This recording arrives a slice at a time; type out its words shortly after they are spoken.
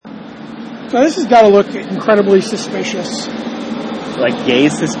So this has got to look incredibly suspicious. Like gay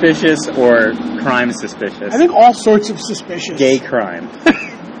suspicious or crime suspicious? I think all sorts of suspicious. Gay crime.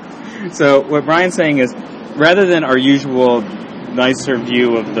 So what Brian's saying is, rather than our usual nicer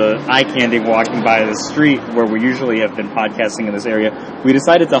view of the eye candy walking by the street where we usually have been podcasting in this area, we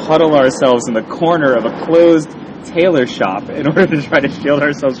decided to huddle ourselves in the corner of a closed tailor shop in order to try to shield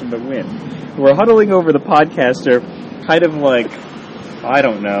ourselves from the wind. We're huddling over the podcaster, kind of like, I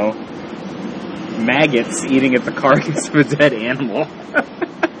don't know, maggots eating at the carcass of a dead animal.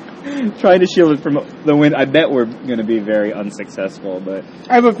 Trying to shield it from the wind. I bet we're going to be very unsuccessful, but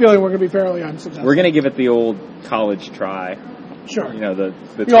I have a feeling we're going to be fairly unsuccessful. We're going to give it the old college try. Sure. You know, the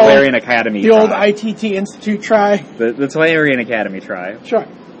Tolarian Academy try. The old ITT Institute try. The Tolarian Academy try. Sure.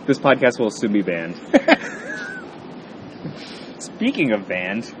 This podcast will soon be banned. Speaking of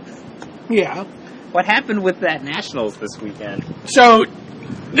banned. Yeah. What happened with that Nationals this weekend? So,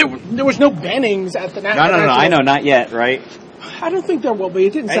 there was no bannings at the Nationals. No, I know, not yet, right? I don't think there will be.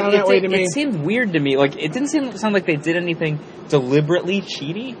 It didn't sound that way to me. It seemed weird to me. Like, it didn't sound like they did anything deliberately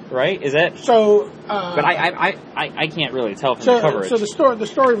cheaty, right? Is that so? But I can't really tell from the coverage. So the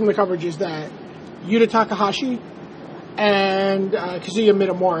story from the coverage is that Yuta Takahashi and Kazuya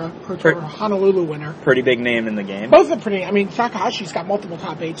Mitamura, who are a Honolulu winner, pretty big name in the game. Both are pretty. I mean, Takahashi's got multiple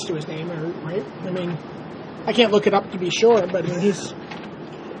top 8s to his name, right? I mean, I can't look it up to be sure, but I mean, he's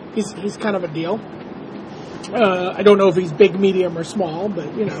kind of a deal. I don't know if he's big, medium, or small,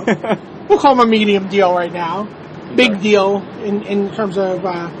 but, you know, we'll call him a medium deal right now. Big deal in terms of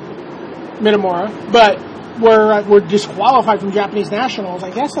Mitamura. But we're disqualified from Japanese nationals, I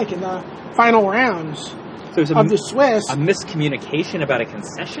guess, like in the final rounds of the Swiss. A miscommunication about a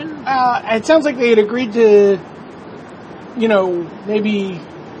concession? It sounds like they had agreed to, you know, maybe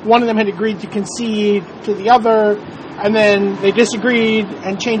one of them had agreed to concede to the other, and then they disagreed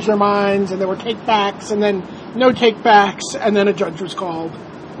and changed their minds, and there were take-backs, and then no take-backs, and then a judge was called.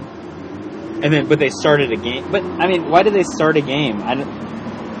 But they started a game. But, I mean, why did they start a game?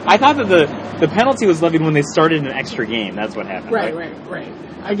 I thought that the penalty was levied when they started an extra game. That's what happened, right? Right.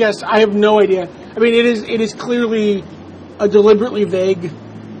 I guess I have no idea. I mean, it is clearly a deliberately vague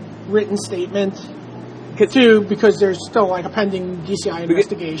written statement, because there's still, like, a pending DCI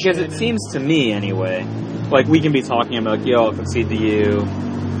investigation. Because it seems to me, anyway, like, we can be talking about, like, I'll concede to you.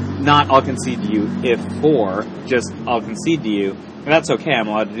 Not, I'll concede to you if for, just, I'll concede to you. And that's okay, I'm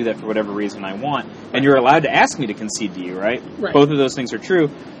allowed to do that for whatever reason I want. And you're allowed to ask me to concede to you, right? Both of those things are true.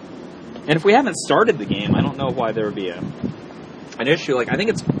 And if we haven't started the game, I don't know why there would be an issue. Like, I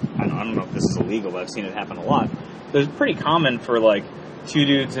think it's, I don't know if this is illegal, but I've seen it happen a lot. It's pretty common for, like, two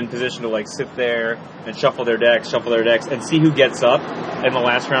dudes in position to, like, sit there and shuffle their decks, and see who gets up in the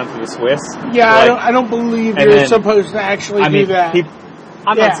last round for the Swiss. Yeah, like, I don't believe you're supposed to actually do that.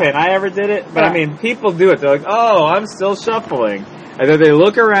 I'm not saying I ever did it, but I mean, people do it. They're like, oh, I'm still shuffling. And then they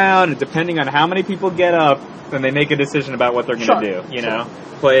look around, and depending on how many people get up, then they make a decision about what they're going to do. You know?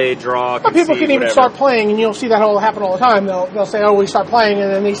 Play, draw, concede, people can even start playing, and you'll see that happen all the time. They'll say, oh, we start playing,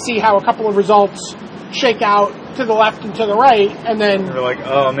 and then they see how a couple of results shake out to the left and to the right, and then they're like,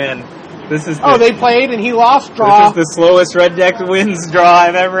 oh, man, this is they played, and he lost draw. This is the slowest red deck wins draw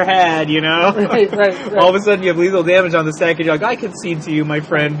I've ever had, you know? Right. All of a sudden, you have lethal damage on the stack, and you're like, I concede to you, my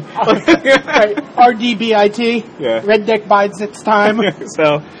friend. Right. RDBIT. Yeah. Red deck bides its time.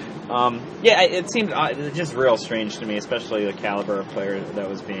 So, it seemed just real strange to me, especially the caliber of player that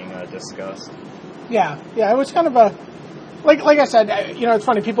was being discussed. Yeah, it was kind of a... Like I said, it's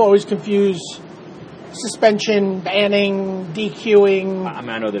funny, people always confuse suspension, banning, DQing. I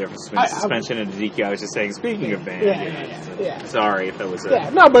mean, I know the difference between suspension and DQ. I was just saying, speaking of ban. Yeah. Sorry if it was a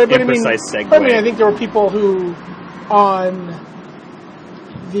imprecise segue. But I mean, I think there were people who on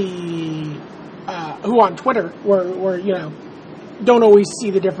Twitter were don't always see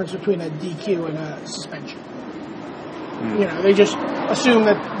the difference between a DQ and a suspension. They just assume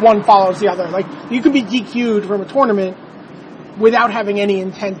that one follows the other. Like, you can be DQ'd from a tournament without having any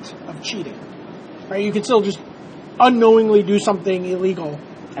intent of cheating. Right? You could still just unknowingly do something illegal.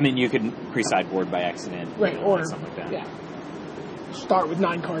 I mean, you could pre-sideboard by accident. Right, or something like that. Yeah. Start with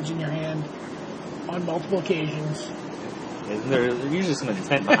 9 cards in your hand on multiple occasions. There's usually some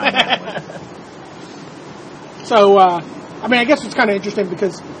intent behind that one. So, I guess it's kind of interesting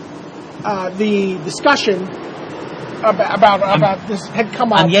because the discussion about this had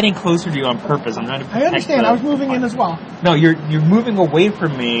come up. I'm getting closer to you on purpose. I'm trying to protect. I understand. I was moving in as well. No, you're moving away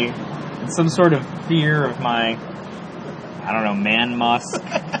from me in some sort of fear of my, I don't know, man musk.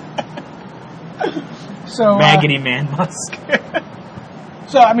 So maggoty man musk.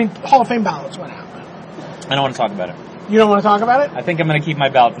 So, Hall of Fame ballots went out. I don't want to talk about it. You don't want to talk about it? I think I'm going to keep my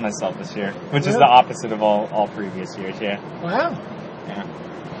ballot to myself this year, which is the opposite of all previous years, yeah. Wow. Yeah.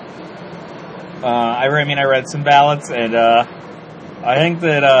 I read some ballots, and I think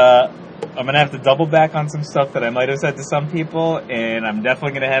that I'm going to have to double back on some stuff that I might have said to some people, and I'm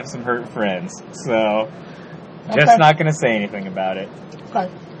definitely going to have some hurt friends. So, just not going to say anything about it.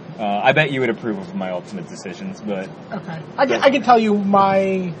 Okay. I bet you would approve of my ultimate decisions, but... Okay. I can tell you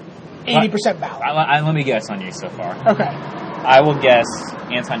my 80% ballot. Let me guess on you so far. Okay. I will guess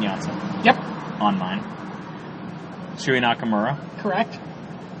Anton Janssen. Yep. On mine. Shuei Nakamura. Correct.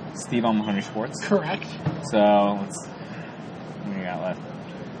 Steve Mahoney Schwartz. Correct. So, what do we got left?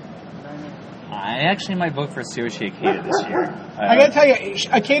 I actually might vote for Tsuyoshi Ikeda this year. I gotta tell you,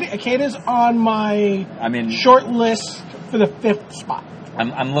 Ikeda's on my short list for the 5th spot.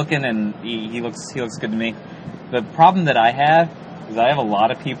 I'm looking, and he looks good to me. The problem that I have is I have a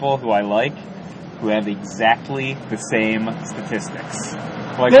lot of people who I like who have exactly the same statistics.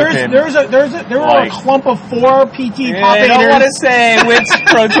 Like there were a clump of 4 PT top 8ers. I don't want to say which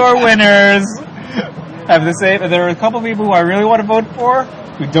Pro Tour winners have the same. There are a couple of people who I really want to vote for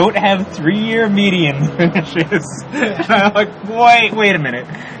who don't have 3-year median finishes. And I'm like, wait a minute.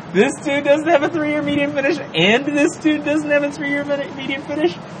 This dude doesn't have a 3-year median finish, and this dude doesn't have a 3-year median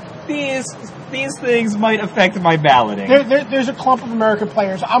finish? These things might affect my balloting. There's a clump of American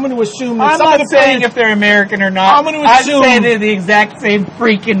players. I'm going to assume that I'm not saying if they're American or not. I'm going to assume... I'd say they're the exact same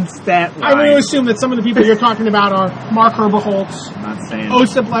freaking stat line. I'm going to assume that some of the people you're talking about are Mark Herberholtz, I'm not saying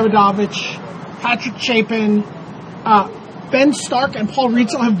Osip Levodovich, Patrick Chapin, Ben Stark, and Paul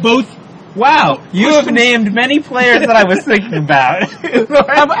Rietzel have both... Wow, you have named many players that I was thinking about.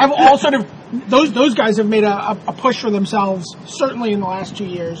 have all sort of... Those guys have made a push for themselves, certainly in the last 2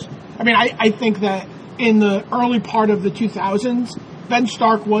 years. I mean, I think that in the early part of the 2000s, Ben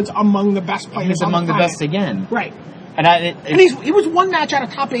Stark was among the best players. He's among the best again, right? And he was one match out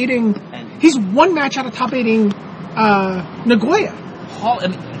of top 8ing. He's one match out of top 8ing Nagoya.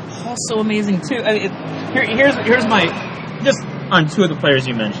 Paul's so amazing too. I mean, here's my just on 2 of the players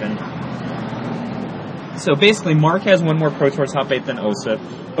you mentioned. So basically, Mark has one more Pro Tour top 8 than Osip.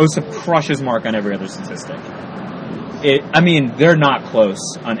 Osip crushes Mark on every other statistic. They're not close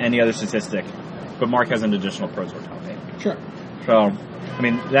on any other statistic, but Mark has an additional Pro Tour top 8. Sure. So,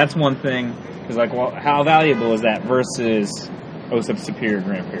 that's one thing. Because, how valuable is that versus Osip's superior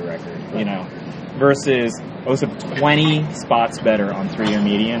Grand Prix record? You know, versus Osip 20 spots better on 3-year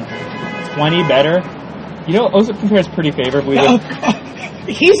median. 20 better. You know, Osip compares pretty favorably.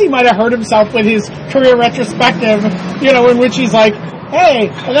 He might have hurt himself with his career retrospective, in which he's like, hey,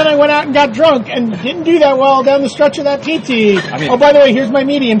 and then I went out and got drunk and didn't do that well down the stretch of that PT. By the way, here's my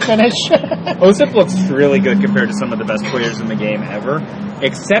median finish. Osip looks really good compared to some of the best players in the game ever,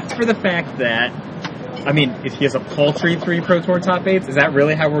 except for the fact that, if he has a paltry 3 Pro Tour top 8s, is that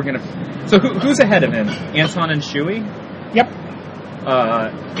really how we're going to... So who's ahead of him? Anton and Shuei? Yep.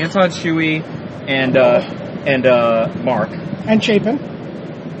 Anton, Shuei, and Mark. And Chapin.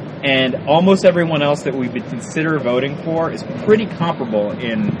 And almost everyone else that we would consider voting for is pretty comparable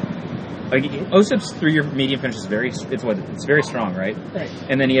in... Osip's 3-year median finish is it's very strong, right? Right.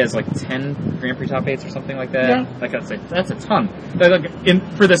 And then he has 10 Grand Prix top 8s or something like that. Yeah. That's a ton.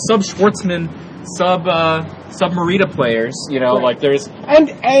 For the sub-Schwartzman, sub-Marita players, right. There's...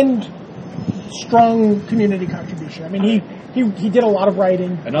 And strong community contribution. He did a lot of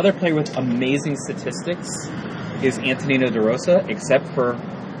writing. Another player with amazing statistics is Antonino De Rosa, except for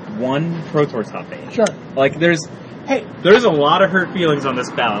 1 Pro Tour top 8. Sure. There's a lot of hurt feelings on this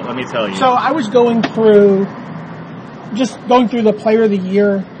ballot, let me tell you. So I was going through the Player of the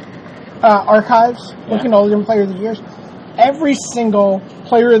Year archives, looking at all the different Player of the Years. Every single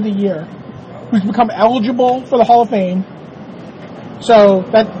Player of the Year who's become eligible for the Hall of Fame, so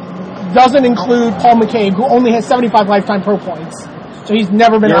that doesn't include Paul McCabe, who only has 75 lifetime pro points. So he's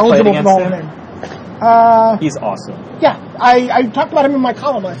never been eligible for the Hall of Fame. He's awesome. Yeah, I talked about him in my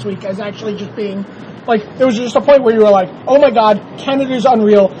column last week as actually just being, there was just a point where you were like, oh my god, Canada's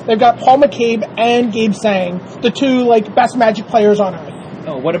unreal. They've got Paul McCabe and Gabe Sang, the 2, best Magic players on earth.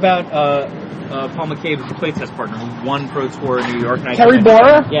 Oh, what about Paul McCabe, the playtest partner, who won Pro Tour in New York? Terry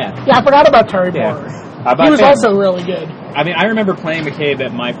Borer? Yeah. Yeah, I forgot about Terry Borer. He was also really good. I remember playing McCabe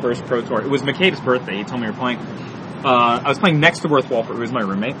at my first Pro Tour. It was McCabe's birthday. He told me we were playing. I was playing next to Worth Walford, who was my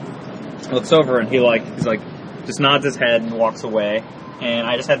roommate. He looks over and he's like, just nods his head and walks away. And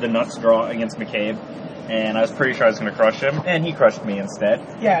I just had the nuts draw against McCabe. And I was pretty sure I was going to crush him. And he crushed me instead.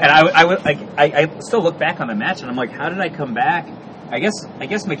 Yeah. And I still look back on the match and I'm like, how did I come back? I guess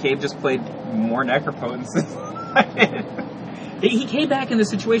McCabe just played more necropotence. He came back in the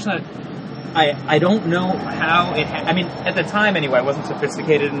situation that I don't know how it... I mean, at the time, anyway, I wasn't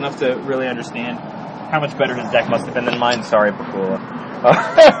sophisticated enough to really understand how much better his deck must have been than mine. Sorry, Pakula.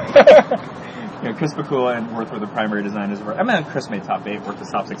 Chris Pakula and Worth were the primary designers. I mean, Chris made top 8, Worth was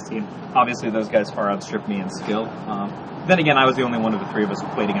top 16. Obviously, those guys far outstripped me in skill. Then again, I was the only one of the three of us who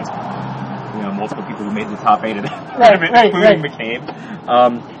played against multiple people who made the top 8 of the tournament, including McCabe.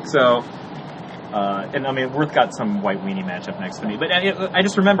 And I mean, Worth got some white weenie matchup next to me. But I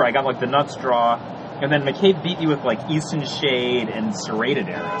just remember I got like the nuts draw, and then McCabe beat you with like Eastern Shade and Serrated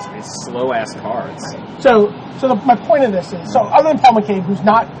Arrows. These slow ass cards. So my point of this is, other than Paul McCabe, who's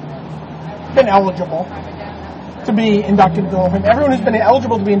not been eligible to be inducted into the Hall of Fame, everyone who's been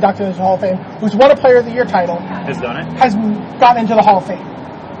eligible to be inducted into the Hall of Fame, who's won a Player of the Year title, has done it, has gotten into the Hall of Fame,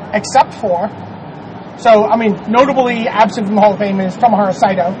 except for. So I mean, notably absent from the Hall of Fame is Tomohiro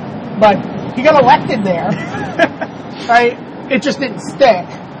Saito, but he got elected there, right? It just didn't stick.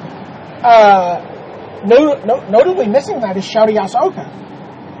 Notably missing that is Shouta Yasuoka,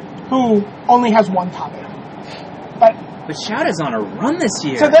 who only has one top 8. But Shouta's on a run this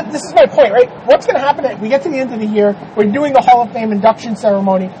year. So this is my point, right? What's going to happen we get to the end of the year, we're doing the Hall of Fame induction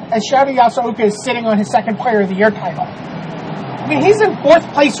ceremony, and Shouta Yasuoka is sitting on his second Player of the Year title. I mean, he's in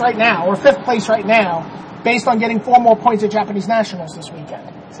 4th place right now, or 5th place right now, based on getting 4 more points at Japanese Nationals this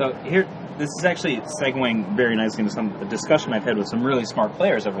weekend. So this is actually segueing very nicely into a discussion I've had with some really smart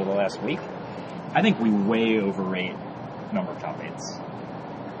players over the last week. I think we way overrate number of top 8s.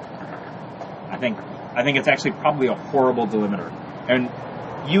 I think it's actually probably a horrible delimiter. And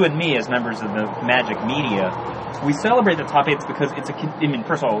you and me, as members of the Magic media, we celebrate the top 8s because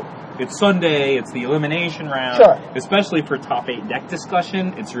first of all, it's Sunday, it's the elimination round. Sure. Especially for top 8 deck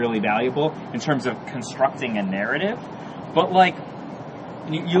discussion, it's really valuable in terms of constructing a narrative. But, like,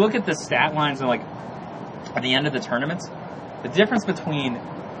 you look at the stat lines and, like, at the end of the tournaments, the difference between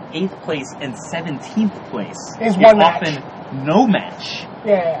 8th place and 17th place is one match. Often no match.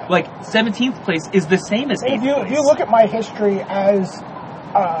 Yeah. Like, 17th place is the same as 8th place. If you look at my history as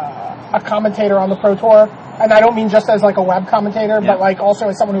a commentator on the Pro Tour, and I don't mean just as like a web commentator, but like also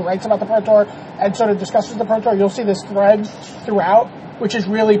as someone who writes about the Pro Tour and sort of discusses the Pro Tour, you'll see this thread throughout, which is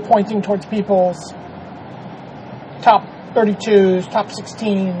really pointing towards people's top 32s, top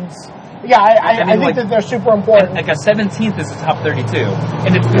 16s. Yeah, I think that they're super important. Like a 17th is a top 32,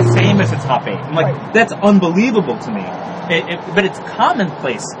 and it's the same as a top 8. I'm like, That's unbelievable to me. But it's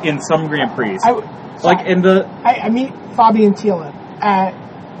commonplace in some Grand Prix. I meet Fabian Thiele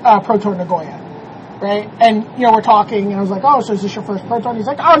at Pro Tour Nagoya, right? And, we're talking, and I was like, oh, so is this your first Pro Tour? And he's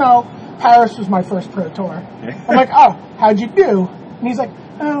like, oh, no, Paris was my first Pro Tour. I'm like, oh, how'd you do? And he's like,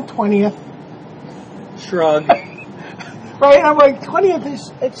 oh, 20th. Shrug. Right? And I'm like,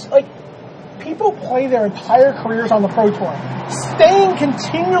 20th it's like, people play their entire careers on the Pro Tour, staying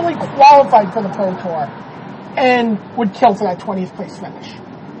continually qualified for the Pro Tour, and would kill for that 20th place finish.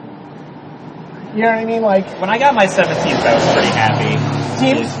 You know what I mean? Like, when I got my 17th, I was pretty happy.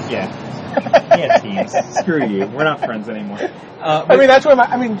 Teams? Yeah, teams. Screw you. We're not friends anymore. That's where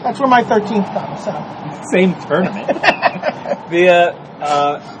my 13th comes. So same tournament. The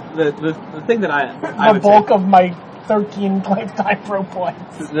thing that I the bulk of my 13 lifetime pro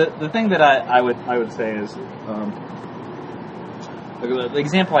points. The thing that I would say is the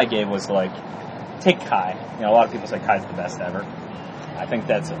example I gave was like, take Kai. A lot of people say Kai's the best ever. I think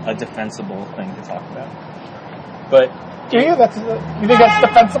that's a defensible thing to talk about. But do you? You think that's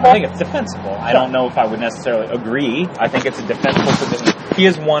defensible? I think it's defensible. I don't know if I would necessarily agree. I think it's a defensible position. He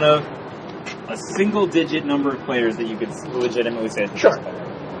is one of a single-digit number of players that you could legitimately say is the best player.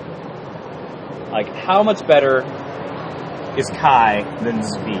 Like, how much better is Kai than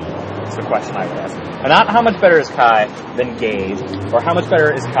Zvi? That's the question I would ask. And not how much better is Kai than Gabe, or how much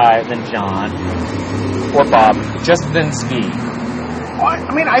better is Kai than John, or Bob, just than Zvi.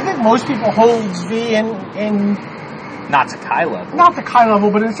 I mean, I think most people hold Zvi in not to Kai level. Not to Kai level,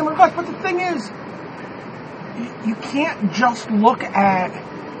 but in similar class. But the thing is, you can't just look at...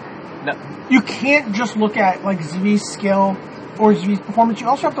 No. You can't just look at, like, Zvi's skill or Zvi's performance. You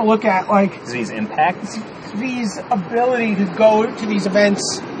also have to look at, like... Zvi's impact? Zvi's ability to go to these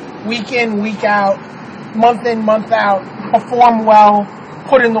events week in, week out, month in, month out, perform well,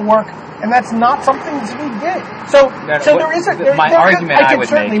 put in the work, and that's not something Zvi did. So there is a... My argument I would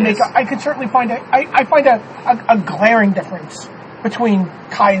make is... I could certainly find I find a glaring difference between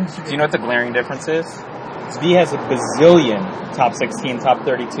Kai and Zvi. Do you know what the glaring difference is? Zvi has a bazillion top 16, top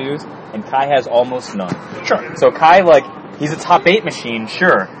 32s, and Kai has almost none. Sure. So Kai, like, he's a top 8 machine,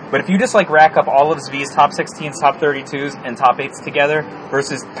 sure. But if you just, like, rack up all of Zvi's top 16s, top 32s, and top 8s together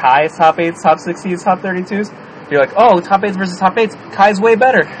versus Kai's top 8s, top 16s, top 32s, you're like, oh, top 8s versus top 8s, Kai's way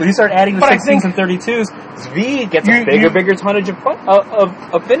better. When you start adding the 16s and 32s, V gets a bigger tonnage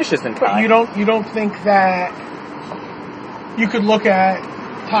of finishes than Kai. But you don't think that you could look at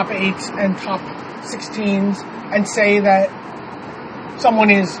top 8s and top 16s and say that someone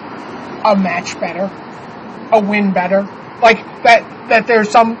is a match better, a win better, like that there's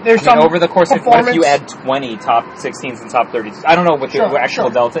some over the course of what if you add 20 top 16s and top 30s? I don't know what the actual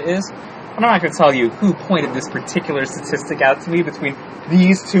delta is. I'm not going to tell you who pointed this particular statistic out to me between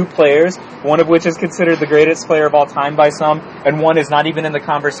these two players, one of which is considered the greatest player of all time by some, and one is not even in the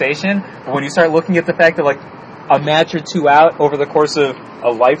conversation. But when you start looking at the fact that, like, a match or two out over the course of a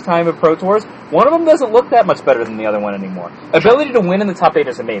lifetime of Pro Tours, one of them doesn't look that much better than the other one anymore. Ability to win in the top 8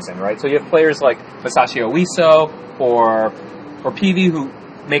 is amazing, right? So you have players like Masashi Oiso or PV who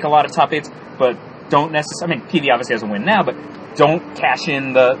make a lot of top 8s, but don't necessarily... I mean, PV obviously has a win now, but don't cash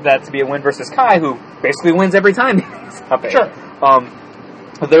in that to be a win versus Kai, who basically wins every time he's top 8. Sure.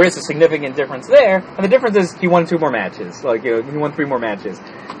 But there is a significant difference there, and the difference is he won 2 more matches. Like, he won 3 more matches.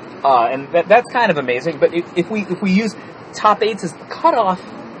 And that's kind of amazing, but if we use top 8s as the cutoff,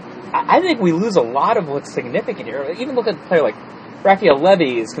 I think we lose a lot of what's significant here. Even look at a player like Raphael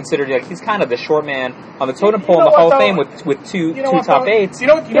Levy is considered, like, he's kind of the short man on the totem pole in the Hall of Fame with two top 8s.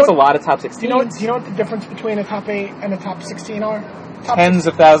 He has a lot of top 16s. Do you know what the difference between a top 8 and a top 16 are? Tens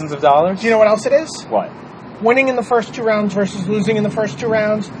of thousands of dollars. Do you know what else it is? What? Winning in the first 2 rounds versus losing in the first 2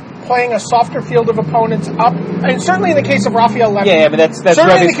 rounds. Playing a softer field of opponents up, and certainly in the case of Raphael Levy. Yeah, but that's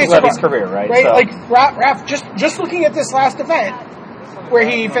Levy's career, right? Right, so. Like Raph, just looking at this last event, where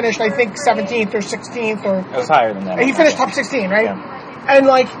he finished, I think 17th or 16th, or it was higher than that. He finished top 16, right? Yeah.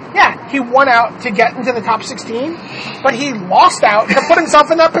 And he won out to get into the top 16, but he lost out to put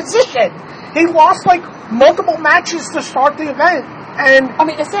himself in that position. He lost multiple matches to start the event, and I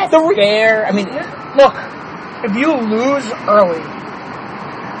mean, is that fair? I mean, look, if you lose early.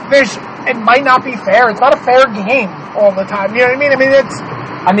 It might not be fair. It's not a fair game all the time. You know what I mean?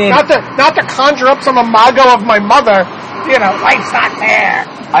 I mean, not to conjure up some imago of my mother. Life's not fair.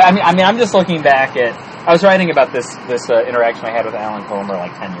 I mean, I'm just looking back at. I was writing about this interaction I had with Alan Comer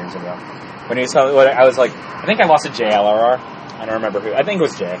 10 years ago when he was telling me. I was like, I think I lost a JLRR. I don't remember who. I think it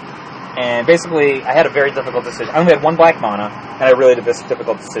was Jay. And basically, I had a very difficult decision. I only had 1 black mana, and I really had this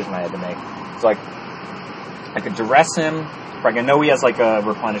difficult decision I had to make. It's like I could duress him. I know he has a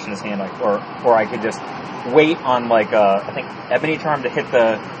replenish in his hand, or I could just wait on I think Ebony Charm to hit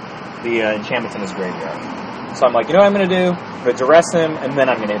the enchantments in his graveyard. So I'm like, you know what I'm going to do? I'm going to duress him, and then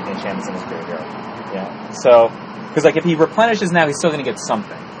I'm going to hit the enchantments in his graveyard. Yeah. So, because if he replenishes now, he's still going to get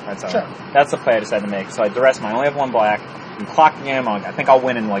something. That's the play I decided to make. So I duress him. I only have 1 black. I'm clocking him. I think I'll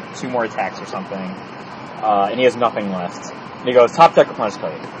win in 2 more attacks or something. And he has nothing left. And he goes, top deck replenish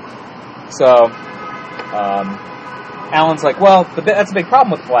card. So, Alan's like, well, that's a big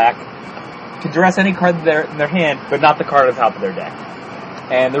problem with black. Can duress any card in their hand, but not the card on top of their deck.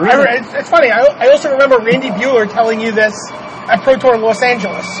 And the reason... It's funny, I also remember Randy Bueller telling you this at Pro Tour Los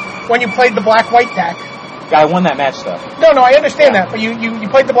Angeles, when you played the black-white deck. Yeah, I won that match, though. No, I understand that, but you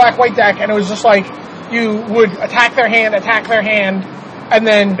played the black-white deck, and it was just you would attack their hand, and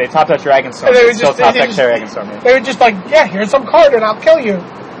then... They topped out Dragonstorm. They would just top deck Dragonstorm. They were just here's some card, and I'll kill you.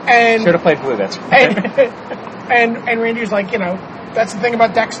 And should have played blue, that's right. And Randy was that's the thing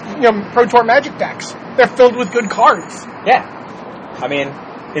about decks, Pro Tour Magic decks. They're filled with good cards. Yeah. I mean,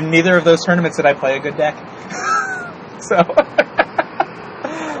 in neither of those tournaments did I play a good deck. So,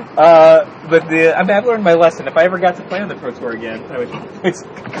 I've learned my lesson. If I ever got to play on the Pro Tour again, I would play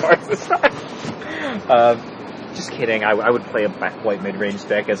some good cards this time. Just kidding. I would play a black-white mid-range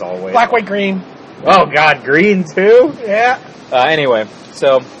deck, as always. Black-white green. Oh, God, green, too? Yeah. Anyway,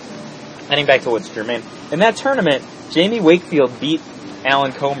 so... Heading back to what's germane. In that tournament, Jamie Wakefield beat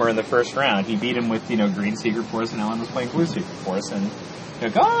Alan Comer in the first round. He beat him with, green Secret Force, and Alan was playing blue Secret Force. And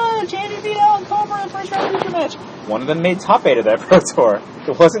Jamie beat Alan Comer in the first round feature match. One of them made top 8 of that Pro Tour.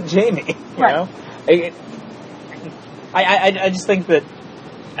 It wasn't Jamie, you know? I just think that...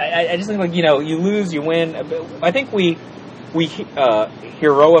 I just think, you lose, you win. I think we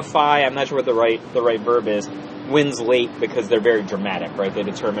heroify, I'm not sure what the right verb is, wins late because they're very dramatic, right? They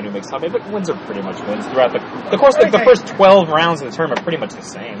determine who makes top 8, but wins are pretty much wins throughout the course. The first 12 rounds of the tournament are pretty much the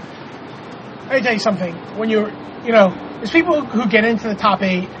same. Let me tell you something. When there's people who get into the top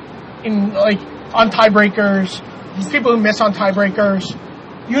 8 on tiebreakers. There's people who miss on tiebreakers.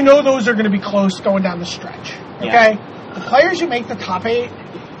 Those are going to be close going down the stretch. Okay, The players who make the top 8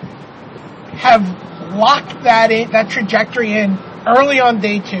 have locked that trajectory in early on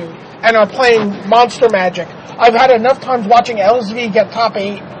day 2 and are playing monster magic. I've had enough times watching LSV get top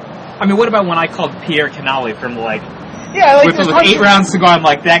 8 I mean, what about when I called Pierre Canale from Yeah, like with 8 rounds to go, I'm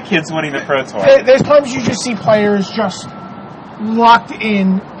like, that kid's winning the Pro Tour. There's times you just see players just locked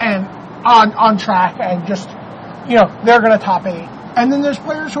in and on track and just, they're going to top 8. And then there's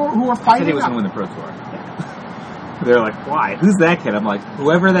players who are fighting. I said he was going to win the Pro Tour. They're like, why? Who's that kid? I'm like,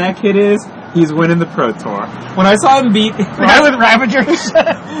 whoever that kid is, he's winning the Pro Tour. When I saw him beat... The guy with Ravagers?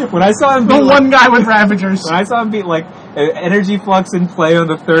 When I saw him beat... The one guy with Ravagers. When I saw him beat, Energy Flux in play on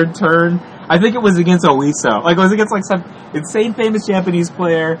the 3rd turn... I think it was against Oiso. It was against some insane famous Japanese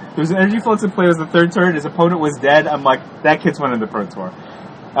player. There was an Energy Flux in play. It was the 3rd turn. His opponent was dead. I'm like, that kid's winning the Pro Tour.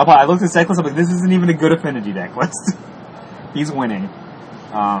 I looked at his deck list. I'm like, this isn't even a good Affinity deck list. He's winning.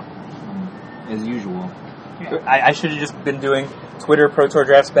 As usual. Yeah. I should have just been doing Twitter Pro Tour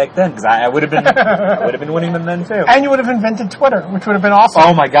drafts back then, because I would have been winning them then too. And you would have invented Twitter, which would have been awesome.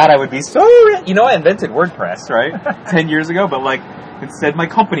 Oh my god, I would be so... I invented WordPress, right? 10 years ago, but instead, my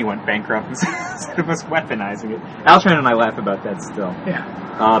company went bankrupt instead of us weaponizing it. Altran and I laugh about that still.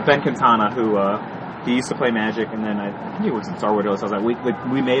 Yeah. Ben Quintana, who he used to play Magic, and then I think he was in Star Wars. I was like,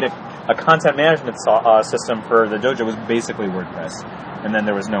 we made a content management system for the dojo. It was basically WordPress, and then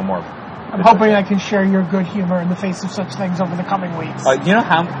there was no more. I'm hoping I can share your good humor in the face of such things over the coming weeks. You know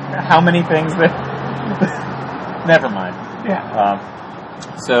how many things that... Never mind. Yeah.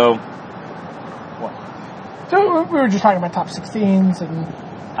 So we were just talking about top 16s and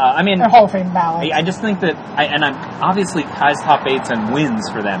and Hall of Fame ballots. I just think that, I'm obviously Kai's top 8s and wins,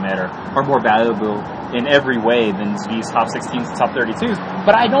 for that matter, are more valuable in every way than Z's top 16s and top 32s.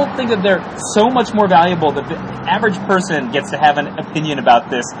 But I don't think that they're so much more valuable that the average person gets to have an opinion about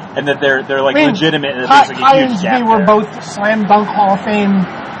this, and that they're legitimate. And there's Kai a huge and gap Z were there. both slam dunk Hall of Fame.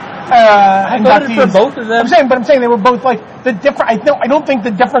 I voted for both of them. I'm saying they were both the different. I don't think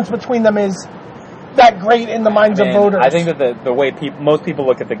the difference between them is that great in the minds of voters. I think that the way most people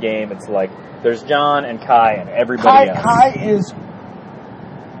look at the game, it's like there's John and Kai and everybody else. Kai is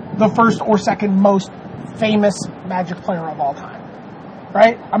the first or second most famous Magic player of all time,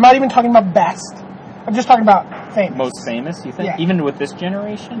 right? I'm not even talking about best. I'm just talking about famous. Most famous, you think? Yeah. Even with this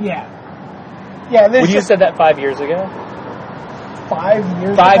generation? Yeah. Would you have said that 5 years ago? 5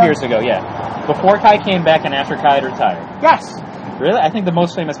 years ago? 5 years ago, yeah. Before Kai came back and after Kai had retired. Yes. Really? I think the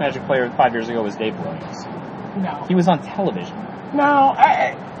most famous Magic player 5 years ago was Dave Williams. No. He was on television. No.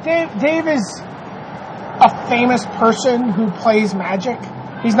 Dave is a famous person who plays Magic.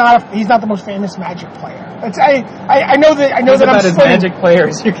 He's not the most famous Magic player. I know that I'm about as Magic player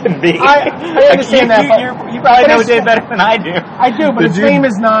as you can be. I understand that. You probably know Dave better than I do. I do, but his fame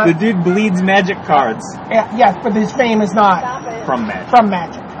is not. The dude bleeds Magic cards. Yeah, but his fame is not from Magic. From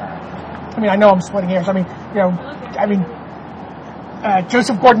Magic. I mean, I know I'm splitting hairs.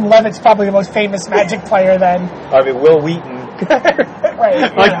 Joseph Gordon-Levitt's probably the most famous Magic player then. Will Wheaton.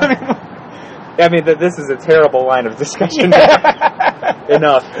 Right. This is a terrible line of discussion. Yeah.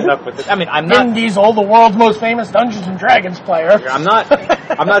 Enough with this. I'm not... Vin Diesel, the world's most famous Dungeons & Dragons player. I'm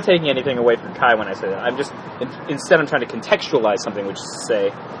not taking anything away from Kai when I say that. Instead I'm trying to contextualize something, which is to say,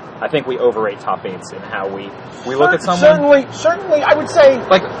 I think we overrate top 8s in how we look at someone. Certainly, I would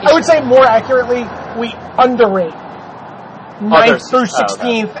say more accurately, we underrate 9th through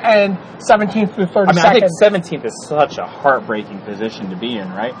 16th and 17th through 32nd. I think 17th is such a heartbreaking position to be in,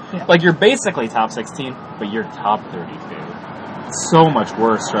 right? Yeah. You're basically top 16, but you're top 32. It's so much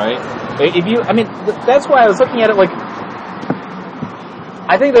worse, right? That's why I was looking at it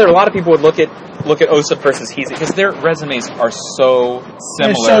I think that a lot of people would look at Osip versus Heezy because their resumes are so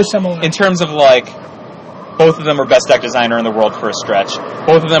similar. They're so similar. In terms of both of them are best deck designer in the world for a stretch.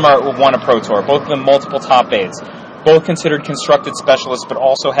 Both of them won a Pro Tour. Both of them multiple top 8s. Both considered constructed specialists, but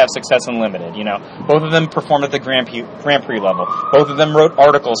also have success in limited. Both of them performed at the Grand Prix level. Both of them wrote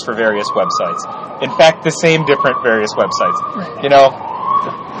articles for various websites. In fact, the same different various websites. Right.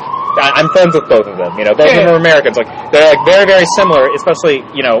 I'm friends with both of them. Both of them are Americans. They're very, very similar. Especially,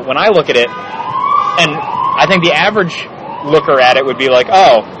 when I look at it, and I think the average looker at it would be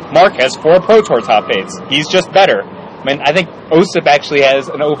oh, Mark has 4 Pro Tour top 8s. He's just better. I think Osip actually has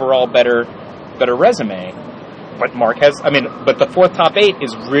an overall better resume. But Mark has, but the 4th top 8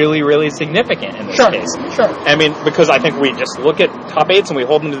 is really, really significant in this case. Sure. Because I think we just look at top 8s and we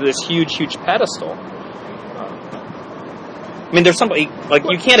hold them to this huge, huge pedestal. There's somebody,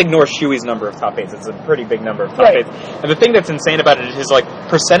 you can't ignore Shuey's number of top 8s. It's a pretty big number of top 8s. And the thing that's insane about it is his,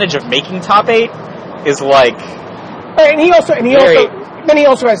 percentage of making top 8 is, Right, and he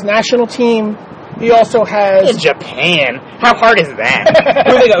also has national team. He also has... In Japan? How hard is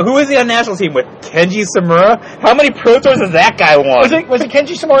that? Who is he on national team with? Kenji Samura? How many Pro Tours has that guy won? Was it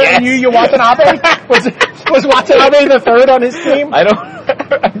Kenji Samura Yes. and Yuya Watanabe? was Watanabe the third on his team?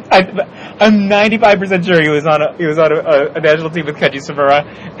 I'm 95% sure he was on a national team with Kenji Samura,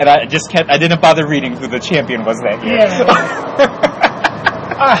 and I didn't bother reading who the champion was that year. Yeah.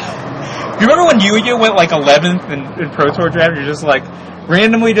 Do you remember when Yuya went like 11th in Pro Tour draft? You're just like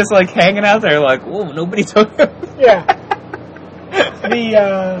randomly just like hanging out there, like, whoa, nobody took him. Yeah.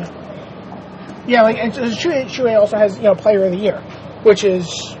 Like and Shuei also has Player of the Year, which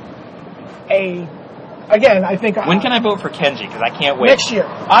is again I think. When can I vote for Kenji? Because I can't wait. Next year.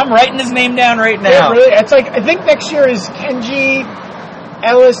 I'm writing his name down right now. Yeah, really. It's like I think next year is Kenji,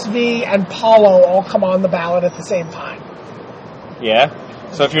 LSV, and Paulo all come on the ballot at the same time. Yeah.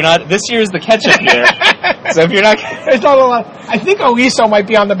 So if you're not, this year is the catch-up year. So if you're not, there's not a lot. I think Oiso might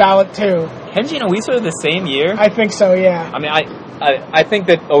be on the ballot too. Kenji and Oiso are the same year. I think so. Yeah. I mean, I think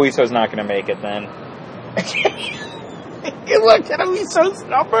that Oiso's not going to make it then. You look at Oiso's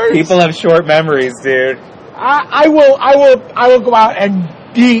numbers. People have short memories, dude. I will go out and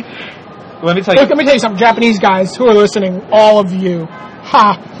beat. Let me tell you something, Japanese guys who are listening, all of you.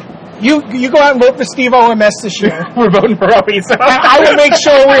 Ha. You go out and vote for Steve OMS this year. We're voting for Oiso. I will make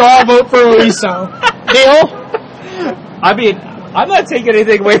sure we all vote for Oiso. Deal? I mean, I'm not taking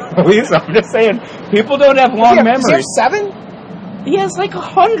anything away from Oiso. I'm just saying, people don't have long memories. Does he have 7? He has like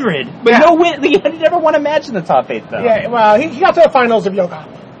 100. But no win. He never won a match in the top 8, though. Yeah, well, he got to the finals of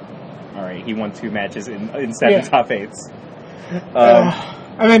Yokohama. All right, he won 2 matches in 7 top 8s.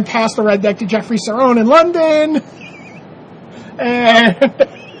 And then passed the red deck to Jeffrey Cerrone in London. And...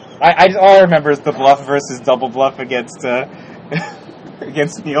 all I remember is the bluff versus double bluff against Neil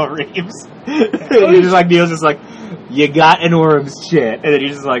Reeves. Neil's just like, you got an Orms shit. And then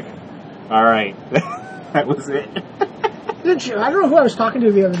you're just like, alright. That was it. I don't know who I was talking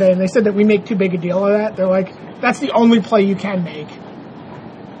to the other day, and they said that we make too big a deal of that. They're like, that's the only play you can make.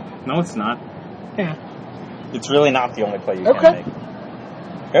 No, it's not. Yeah. It's really not the only play you can make.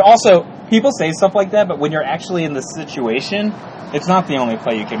 And also, people say stuff like that, but when you're actually in the situation, it's not the only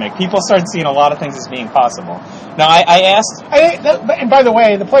play you can make. People start seeing a lot of things as being possible. Now, I asked... and by the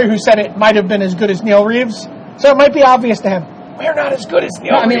way, the player who said it might have been as good as Neil Reeves, so it might be obvious to him. We're not as good as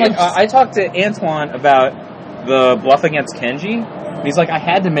Neil Reeves. I mean, I talked to Antoine about the bluff against Kenji. He's like, I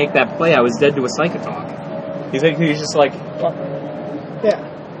had to make that play. I was dead to a Psychotalk. He's just like... Yeah.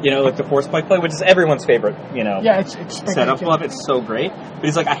 Like the force play, which is everyone's favorite, Yeah, it's setup bluff. It's so great. But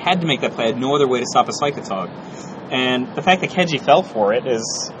he's like, I had to make that play. I had no other way to stop a Psychotalk. And the fact that Kenji fell for it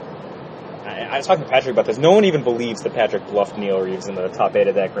is... I was talking to Patrick about this. No one even believes that Patrick bluffed Neil Reeves in the top 8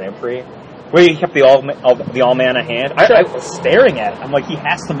 of that Grand Prix. Where he kept the all-mana hand. I was staring at it. I'm like, he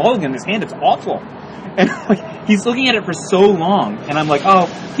has to mulligan this hand. It's awful. And he's looking at it for so long. And I'm like, oh,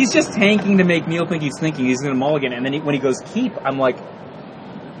 he's just tanking to make Neil think he's thinking he's going to mulligan. And then when he goes keep, I'm like...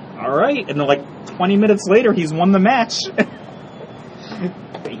 All right, and then 20 minutes later, he's won the match.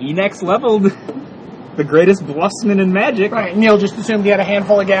 He next leveled the greatest bluffsman in Magic. Right, Neil just assumed he had a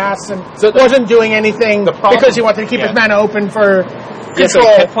handful of gas and wasn't doing anything because he wanted to keep his mana open for control. Yeah, so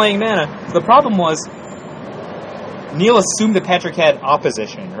he kept playing mana. The problem was, Neil assumed that Patrick had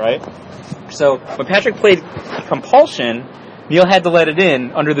opposition, right? So when Patrick played Compulsion, Neil had to let it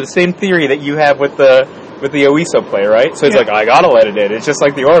in under the same theory that you have with the Oiso play, right? So he's like, I gotta let it in. It's just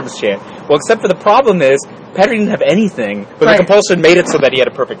like the Orbs chant. Well, except for the problem is, Patrick didn't have anything, but the Compulsion made it so that he had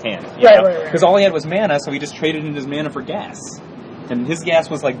a perfect hand. Right. Because all he had was mana, so he just traded in his mana for gas. And his gas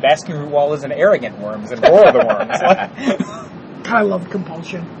was like Basking Root Wallers and Arrogant Worms and Roar of the Worms. God, I love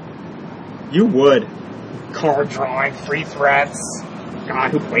Compulsion. You would. Card drawing, 3 threats.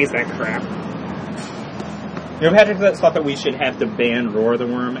 God, who plays that crap? Patrick thought that we should have to ban Roar the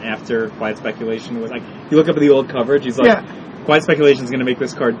Worm after Quiet Speculation was like. You look up at the old coverage, he's like, Quiet Speculation is going to make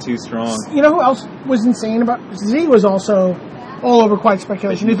this card too strong. You know who else was insane about Z was also all over Quiet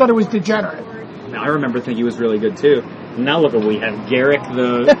Speculation. He thought it was degenerate. Now I remember thinking he was really good too. Now look what we have. Garrick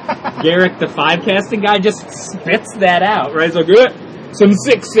the 5-casting guy just spits that out, right? He's like, some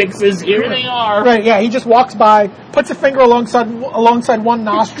 6/6s, here they are. Right, yeah, he just walks by, puts a finger alongside one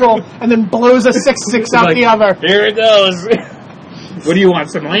nostril, and then blows a 6/6 out the other. Here it goes. What do you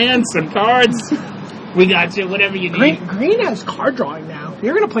want, some lands, some cards? We got you, whatever you need. Green has card drawing now.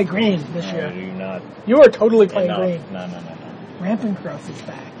 You're going to play green this year. No, you're not. You are totally playing green. No. Rampant Growth is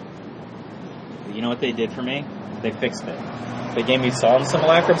back. You know what they did for me? They fixed it. They gave me Solemn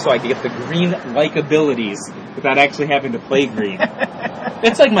Simulacrum so I could get the green-like abilities without actually having to play green.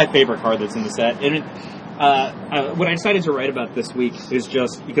 It's like my favorite card that's in the set. And what I decided to write about this week is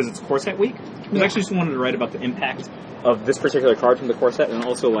just because it's core set week. I actually just wanted to write about the impact of this particular card from the core set, and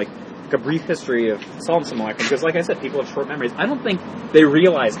also like a brief history of Solemn Simulacrum. Because, like I said, people have short memories. I don't think they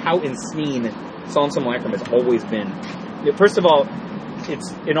realize how insane Solemn Simulacrum has always been. First of all,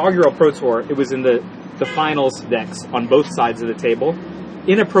 its inaugural Pro Tour, it was in the finals decks on both sides of the table.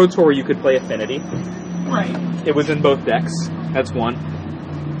 In a Pro Tour, you could play Affinity. Right. It was in both decks. That's one.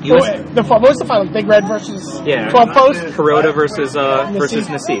 What was the final? Big Red versus 12 post? Kuroda versus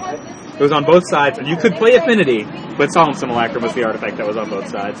Nassif. It was on both sides, and you could play Affinity, but Solemn Simulacrum was the artifact that was on both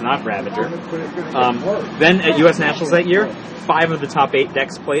sides, not Ravager. Then at U.S. Nationals that year, 5 of the top 8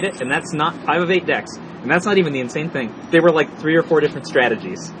 decks played it, and that's not 5 of 8 decks. And that's not even the insane thing. They were like 3 or 4 different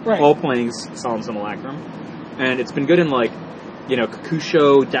strategies, all playing Solemn Simulacrum. And it's been good in like,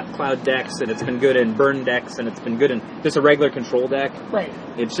 Kakusho, Depth Cloud decks, and it's been good in burn decks, and it's been good in just a regular control deck. Right.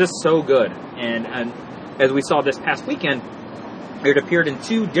 It's just so good. And as we saw this past weekend, it appeared in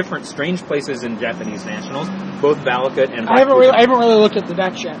 2 different strange places in Japanese Nationals, both Valakut and... I haven't really looked at the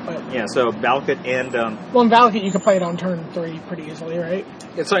decks yet, but... Yeah, so Valakut and... well, in Valakut you can play it on turn 3 pretty easily, right?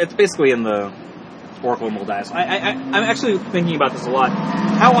 It's basically in the Oracle of Moldias. I'm actually thinking about this a lot.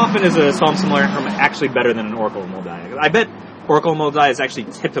 How often is a Solemn Simulacrum actually better than an Oracle of Moldias? I bet Oracle of Moldias is actually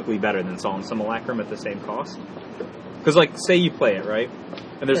typically better than Solemn Simulacrum at the same cost. Because, like, say you play it, right?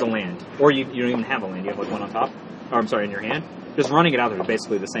 And there's a land. Or you don't even have a land. You have, like, one on top. Or, I'm sorry, in your hand. Just running it out there is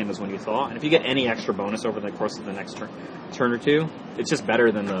basically the same as when you thaw. And if you get any extra bonus over the course of the next turn or two, it's just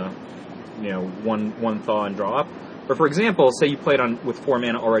better than the, one thaw and draw up. Or for example, say you played on with 4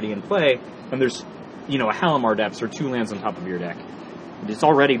 mana already in play, and there's, a Halimar Depths or 2 lands on top of your deck. It's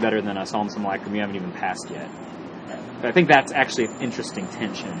already better than a Solemn Simulacrum you haven't even passed yet. I think that's actually an interesting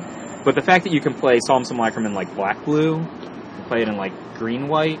tension. But the fact that you can play Solemn Simulacrum in like black-blue, you play it in like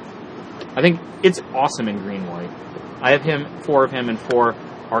green-white, I think it's awesome in green-white. I have 4 of him and 4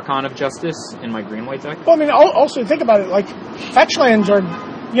 Archon of Justice in my green-white deck. Well, I mean, also think about it, like, fetch lands are,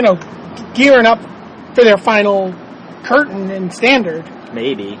 gearing up for their final curtain in Standard.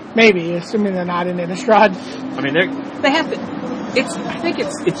 Maybe, assuming they're not in Innistrad. I mean, they have to... I think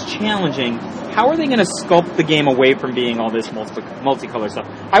it's challenging. How are they going to sculpt the game away from being all this multicolor stuff?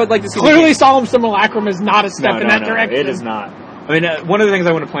 I would like to see... Clearly, Solemn Simulacrum is not a step in that direction. It is not. I mean, one of the things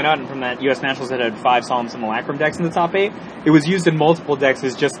I want to point out from that U.S. Nationals that had 5 Solemn Simulacrum decks in the top 8, it was used in multiple decks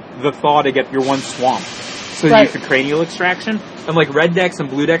as just the thaw to get your 1 swamp. So you use the Cranial Extraction. And like red decks and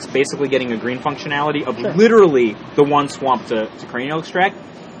blue decks basically getting a green functionality of literally the 1 swamp to Cranial Extract.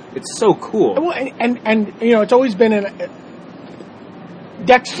 It's so cool. Well, and it's always been in...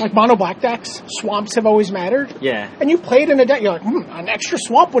 decks, like mono black decks, swamps have always mattered. Yeah. And you played in a deck, you're like, an extra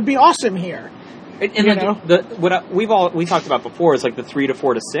swamp would be awesome here. What we talked about before is like the 3 to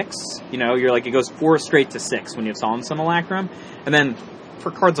 4 to 6. You're like, it goes 4 straight to 6 when you have Solemn Simulacrum. And then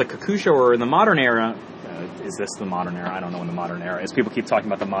for cards like Kakusho or in the modern era, is this the modern era? I don't know when the modern era is. People keep talking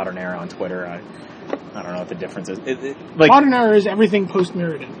about the modern era on Twitter. I don't know what the difference is. Modern era is everything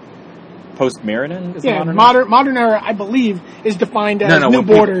post-Mirrodin. Post-Mirrodin is modern era, I believe, is defined as new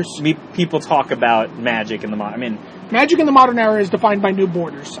borders. People talk about Magic in the modern... Magic in the modern era is defined by new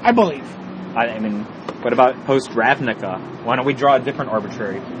borders, I believe. What about post-Ravnica? Why don't we draw a different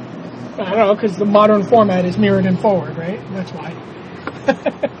arbitrary? I don't know, because the modern format is Mirrodin forward, right? That's why.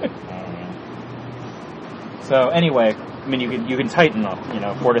 So anyway, you can tighten up.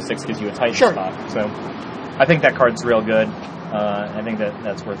 4 to 6 gives you a tighten spot. So I think that card's real good. I think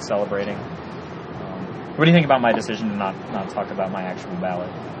that's worth celebrating. What do you think about my decision to not talk about my actual ballot?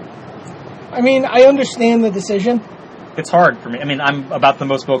 I understand the decision. It's hard for me. I'm about the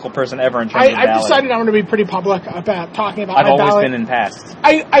most vocal person ever in terms of ballot. I've decided I'm going to be pretty public about talking about my ballot. I've always been in past.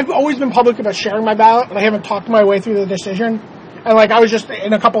 I've always been public about sharing my ballot, but I haven't talked my way through the decision. And I was just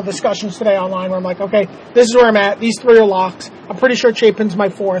in a couple of discussions today online where I'm like, okay, this is where I'm at. These 3 are locks. I'm pretty sure Chapin's my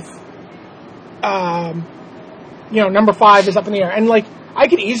 4th. Number 5 is up in the air. And I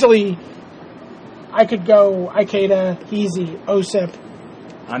could go Ikeda, Heezy, Osip.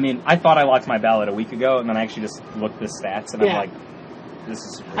 I thought I locked my ballot a week ago, and then I actually just looked at the stats, and I'm like, this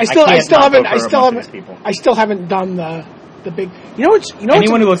is... I still haven't done the big...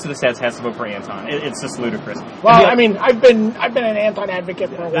 Anyone who looks at the stats has to vote for Anton. It's just ludicrous. Well, I've been an Anton advocate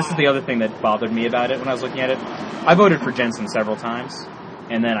for a while. This is the other thing that bothered me about it when I was looking at it. I voted for Jensen several times,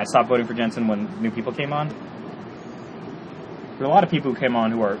 and then I stopped voting for Jensen when new people came on. There are a lot of people who came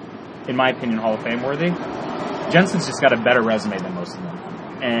on who are, in my opinion, Hall of Fame worthy. Jensen's just got a better resume than most of them.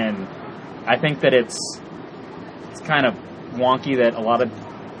 And I think that it's kind of wonky that a lot of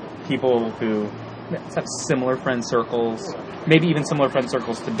people who have similar friend circles, maybe even similar friend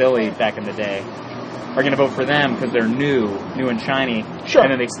circles to Billy back in the day, are going to vote for them because they're new and shiny. Sure.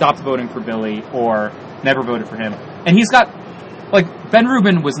 And then they stopped voting for Billy or never voted for him. And he's got, like, Ben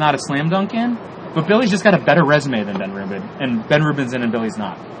Rubin was not a slam dunk in, but Billy's just got a better resume than Ben Rubin. And Ben Rubin's in and Billy's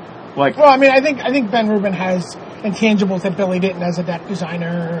not. Like, well, I mean, I think Ben Rubin has intangibles that Billy didn't as a deck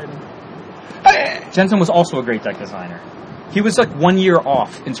designer. And Jensen was also a great deck designer. He was, like, 1 year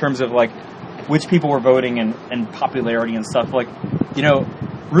off in terms of, like, which people were voting and popularity and stuff. Like, you know,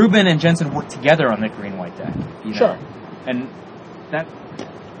 Rubin and Jensen worked together on the green-white deck. You know? Sure. And that,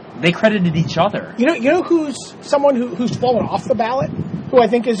 they credited each other. You know who's someone who's fallen off the ballot? Who I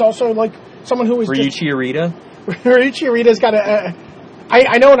think is also, like, someone who is Ryuichi Arita? Ryuichi Arita's got a...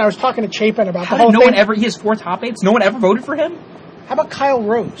 I know when I was talking to Chapin about How the whole did thing... he has 4 top 8s? No one ever voted for him? How about Kyle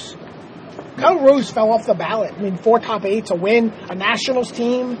Rose? Kyle Rose fell off the ballot. I mean, 4 top 8s, a win, a Nationals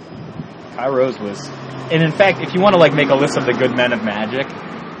team. Kyle Rose was... And in fact, if you want to, like, make a list of the good men of Magic,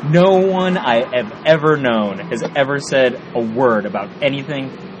 no one I have ever known has ever said a word about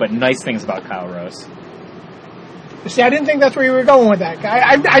anything but nice things about Kyle Rose. See, I didn't think that's where you were going with that guy.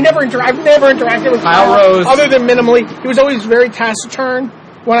 I've never interacted with Kyle Rose, other than minimally. He was always very taciturn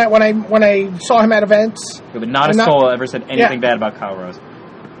when I saw him at events. But not a soul ever said anything bad about Kyle Rose.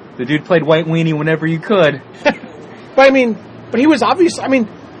 The dude played White Weenie whenever you could. But he was obvious. I mean,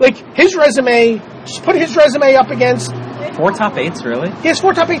 like, his resume, just put his resume up against... 4 top 8s, really? He has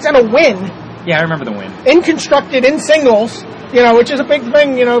 4 top 8s and a win. Yeah, I remember the win. In constructed, in singles, you know, which is a big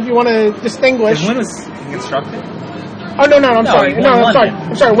thing, you know, if you want to distinguish. His win was in constructed? Oh, no, I'm sorry. No,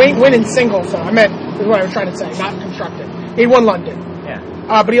 I'm sorry. Win in singles, though. I meant, is what I was trying to say, not constructed. He won London.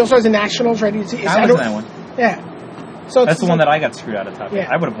 Yeah. But he also has the Nationals, right? I was in that one. Yeah. So that's the one that I got screwed out of top 8.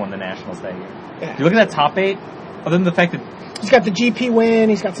 I would have won the Nationals that year. Yeah. If you look at that top 8, other than the fact that... He's got the GP win,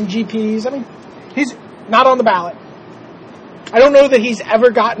 he's got some GPs. I mean, he's not on the ballot. I don't know that he's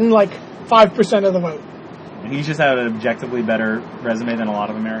ever gotten, like, 5% of the vote. And he's just had an objectively better resume than a lot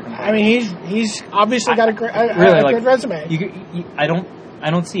of American players. I mean, he's obviously got a good resume. I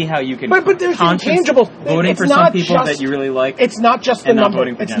don't see how you can... But there's intangibles. Voting for some people that you really like. It's not just the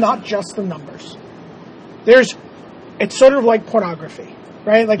numbers. It's not just the numbers. It's sort of like pornography.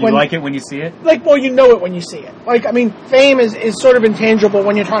 Right? Like you like it when you see it? Like, well, you know it when you see it. Like, I mean, fame is sort of intangible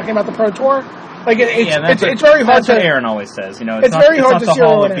when you're talking about the Pro Tour. Like, it's very hard to... That's what Aaron always says. You know, it's very hard to see the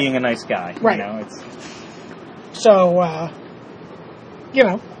hall of being a nice guy. Right. You know, it's... So, you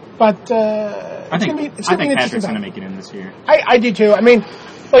know, but I think Patrick's going to make it in this year. I do too. I mean,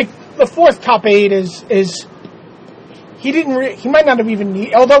 like, the 4th top 8 is he might not have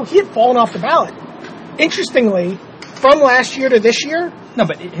even although he had fallen off the ballot. Interestingly, from last year to this year, no,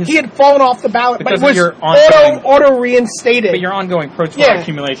 but he had fallen off the ballot, but was auto reinstated. But your ongoing Pro Tour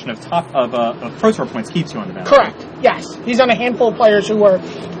accumulation of Pro Tour points keeps you on the ballot. Correct. Yes, he's on a handful of players who were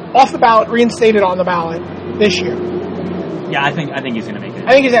off the ballot, reinstated on the ballot this year. Yeah, I think he's going to make it.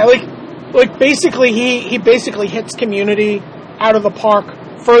 I think he's like basically he basically hits Community out of the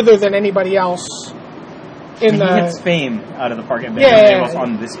park further than anybody else. He hits fame out of the park and else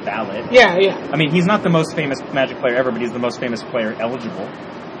on this ballot. Yeah. I mean, he's not the most famous Magic player ever, but he's the most famous player eligible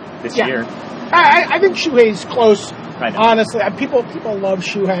this year. I think Shuhei's close. Honestly, people love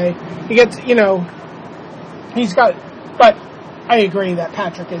Shuhei. He gets, you know, he's got, but I agree that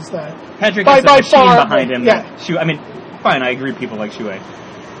Patrick is the machine behind him. Yeah. I mean, fine, I agree. People like Shuhei.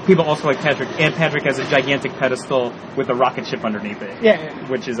 People also like Patrick, and Patrick has a gigantic pedestal with a rocket ship underneath it. Yeah.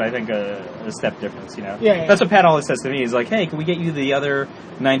 Which is, I think, a step difference, you know? Yeah. That's what Pat always says to me. He's like, hey, can we get you the other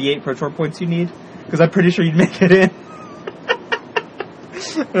 98 Pro Tour points you need? Because I'm pretty sure you'd make it in.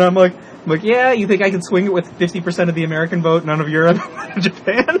 And I'm like, yeah, you think I can swing it with 50% of the American vote, none of Europe and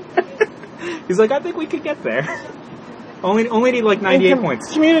Japan? He's like, I think we could get there. Only need like 98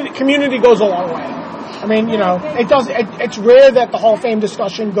 points. Community goes a long way. I mean, you know, it's rare that the Hall of Fame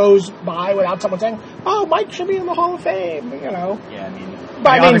discussion goes by without someone saying, oh, Mike should be in the Hall of Fame, you know. Yeah, I mean,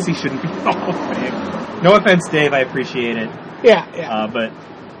 honestly shouldn't be in the Hall of Fame. No offense, Dave, I appreciate it. Yeah. But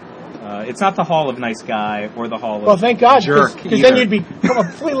it's not the Hall of Nice Guy or the Hall of Well, thank God, Jerk. Because then you'd be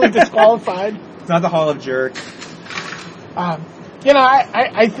completely disqualified. It's not the Hall of Jerk. You know,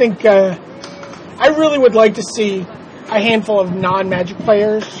 I think I really would like to see a handful of non-Magic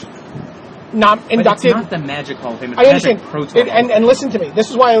players not inducted. But it's not the Magic Hall of Fame. It's I understand. Magic Pro Tour. And listen to me. This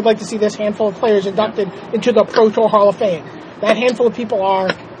is why I would like to see this handful of players inducted into the Pro Tour Hall of Fame. That handful of people are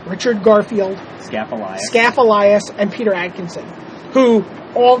Richard Garfield, Scaff Elias, and Peter Atkinson, who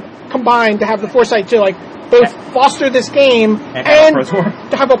all combined to have the foresight to like both foster this game and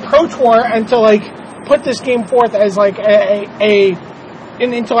to have a Pro Tour and to like put this game forth as like an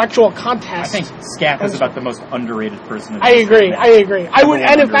intellectual contest. I think Scaff is about the most underrated person. I agree. I would,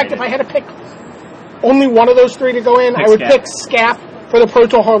 and in fact, if I had to pick only one of those three to go in, Pick I would Scap. pick Scap for the Pro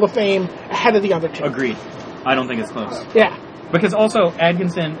Tour Hall of Fame ahead of the other two. Agreed. I don't think it's close. Yeah. Because also,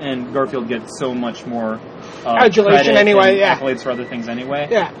 Atkinson and Garfield get so much more adulation anyway, yeah. accolades for other things anyway.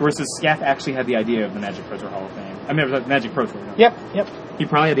 Yeah. Versus Scap actually had the idea of the Magic Pro Tour Hall of Fame. I mean, it was the Magic Pro Tour. Yep. He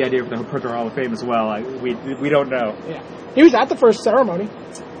probably had the idea for the Pro Tour Hall of Fame as well. We don't know. Yeah. He was at the first ceremony.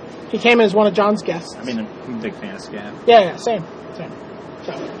 He came as one of John's guests. I mean, I'm a big fan of Scap. Yeah, same.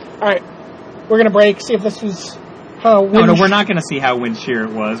 So, all right. We're going to break, see if this was... No, we're not going to see how wind shear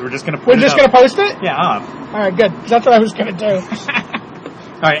it was. We're just going to We're just going to post it? Yeah, up. All right, good. That's what I was going to do.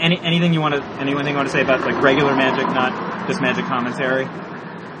 All right, anything you want to say about like regular Magic, not just Magic commentary?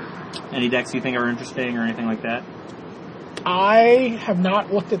 Any decks you think are interesting or anything like that? I have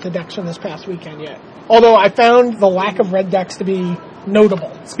not looked at the decks from this past weekend yet. Although I found the lack of red decks to be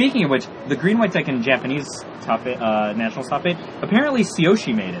notable. Speaking of which, the green-white deck in Japanese Nationals Top 8, apparently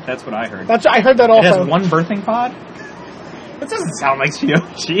Tsuyoshi made it. That's what I heard. I heard that also. It has one birthing pod? That doesn't sound like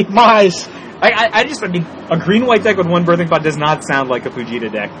Tsuyoshi. Mize. I mean, a green-white deck with one birthing pod does not sound like a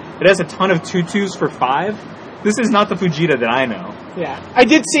Fujita deck. It has a ton of 2/2s for 5. This is not the Fujita that I know. Yeah. I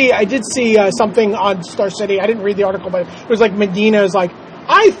did see something on Star City. I didn't read the article, but it was like Medina's like,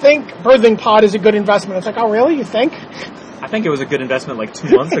 I think birthing pod is a good investment. It's like, oh really? You think? I think it was a good investment like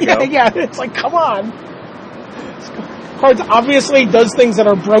 2 months ago. yeah, it's like, come on. Cards obviously does things that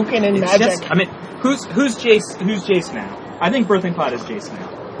are broken in Magic. I mean, who's Jace now? I think birthing pod is Jace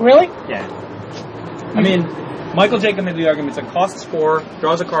now. Really? Yeah. I mean, Michael Jacob made the argument that costs 4,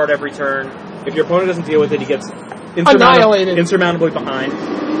 draws a card every turn. If your opponent doesn't deal with it, he gets insurmountably behind.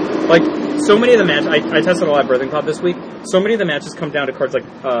 Like, so many of the matches, I tested a lot of birthing pod this week. So many of the matches come down to cards like,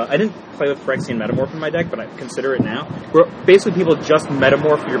 I didn't play with Phyrexian Metamorph in my deck, but I consider it now. Where basically people just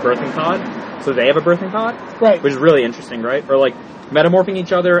metamorph your birthing pod, so they have a birthing pod. Right. Which is really interesting, right? Or like, metamorphing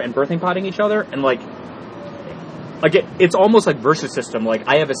each other and birthing podding each other, and like it's almost like versus system. Like,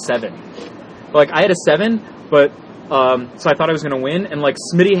 I have a 7. Like, I had a 7, but, so I thought I was gonna win, and like,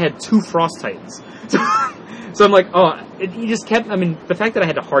 Smitty had 2 Frost Titans. So I'm like, he just kept, I mean, the fact that I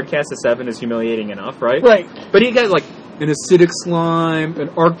had to hardcast a 7 is humiliating enough, right? Right. But he got like, an Acidic Slime, an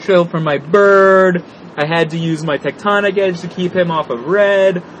Arc Trail from my bird, I had to use my Tectonic Edge to keep him off of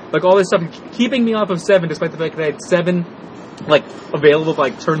red, like all this stuff, keeping me off of 7, despite the fact that I had 7, like, available by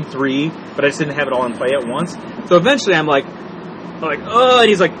like, turn 3, but I just didn't have it all in play at once. So eventually I'm like, and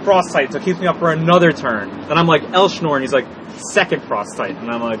he's like, Frostite, so it keeps me up for another turn. Then I'm like, Elschnor, and he's like, second Frostite, and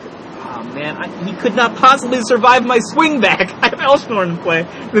I'm like, oh man, he could not possibly survive my swing back. I have Elschnor in play.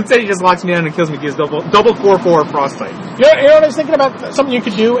 And instead he just locks me down and kills me, gives double 4/4 Frostite. You know what I was thinking about? Something you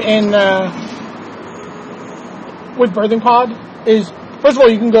could do in, with Birthing Pod is, first of all,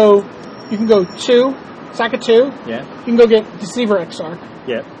 you can go 2, sack a 2. Yeah. You can go get Deceiver Exarch.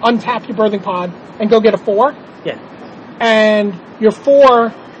 Yeah. Untap your Birthing Pod and go get a 4. Yeah. And your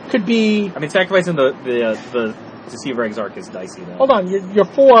 4 could be... I mean, sacrificing the Deceiver Exarch is dicey, though. Hold on. Your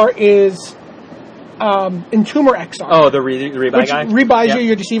 4 is Entomber Exarch. Oh, the rebuy guy? Which rebuys you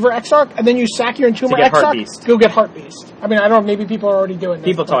your Deceiver Exarch, and then you sack your Entomber Exarch, go get Heart Beast. I mean, I don't know, maybe people are already doing this.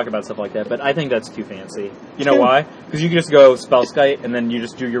 People talk about stuff like that, but I think that's too fancy. You know why? Because you can just go Spellskite, and then you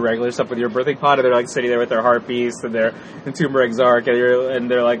just do your regular stuff with your Birthing Pod, and they're like sitting there with their Heart Beast, and their Entomber Exarch, and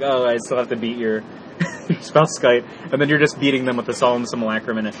they're like, oh, I still have to beat your Spellskite, and then you're just beating them with the Solemn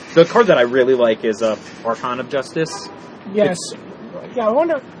Simulacrum in it. The card that I really like is Archon of Justice. Yes. Yeah, I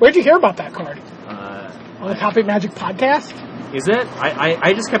wonder, where'd you hear about that card? On the Top8Magic podcast? Is it?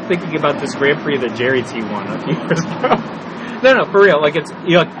 I just kept thinking about this Grand Prix that Jerry T won a few years ago. No, for real. Like, it's,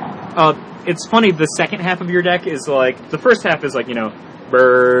 it's funny, the second half of your deck is like, the first half is like,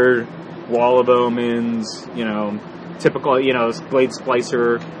 Bird, Wall of Omens, typical, Blade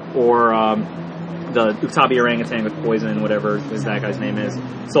Splicer, or, the Uktabi Orangutan with poison, whatever that guy's name is.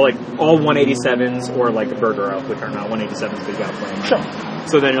 So, like, all 187s or, like, a Burger Elf, which are not 187s, but you gotta play them. Sure.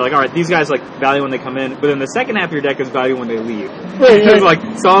 So then you're like, alright, these guys, like, value when they come in, but then the second half of your deck is value when they leave. Right. Like,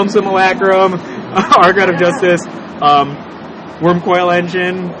 Solemn Simulacrum, Archon of Justice, Wormcoil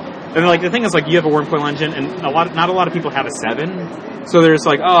Engine, and, like, the thing is, like, you have a Wormcoil Engine, and not a lot of people have a 7. So there's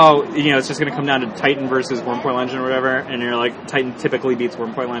like, it's just going to come down to Titan versus Wormcoil Engine or whatever, and you're like, Titan typically beats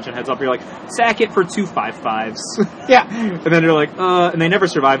Wormcoil Engine heads up. You're like, sack it for 2 5/5s. Yeah. And then you're like, and they never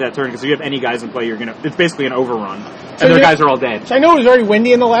survive that turn because if you have any guys in play, it's basically an overrun. And their guys are all dead. So I know it was very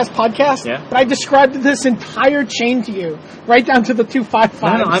windy in the last podcast, yeah? But I described this entire chain to you, right down to the 2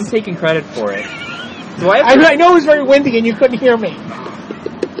 5/5s. No, I'm taking credit for it. I know it was very windy and you couldn't hear me.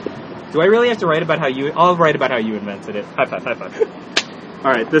 Do I really have to write about how you... I'll write about how you invented it. High five.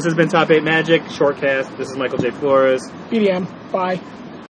 Alright, this has been Top 8 Magic, Shortcast. This is Michael J. Flores. BDM. Bye.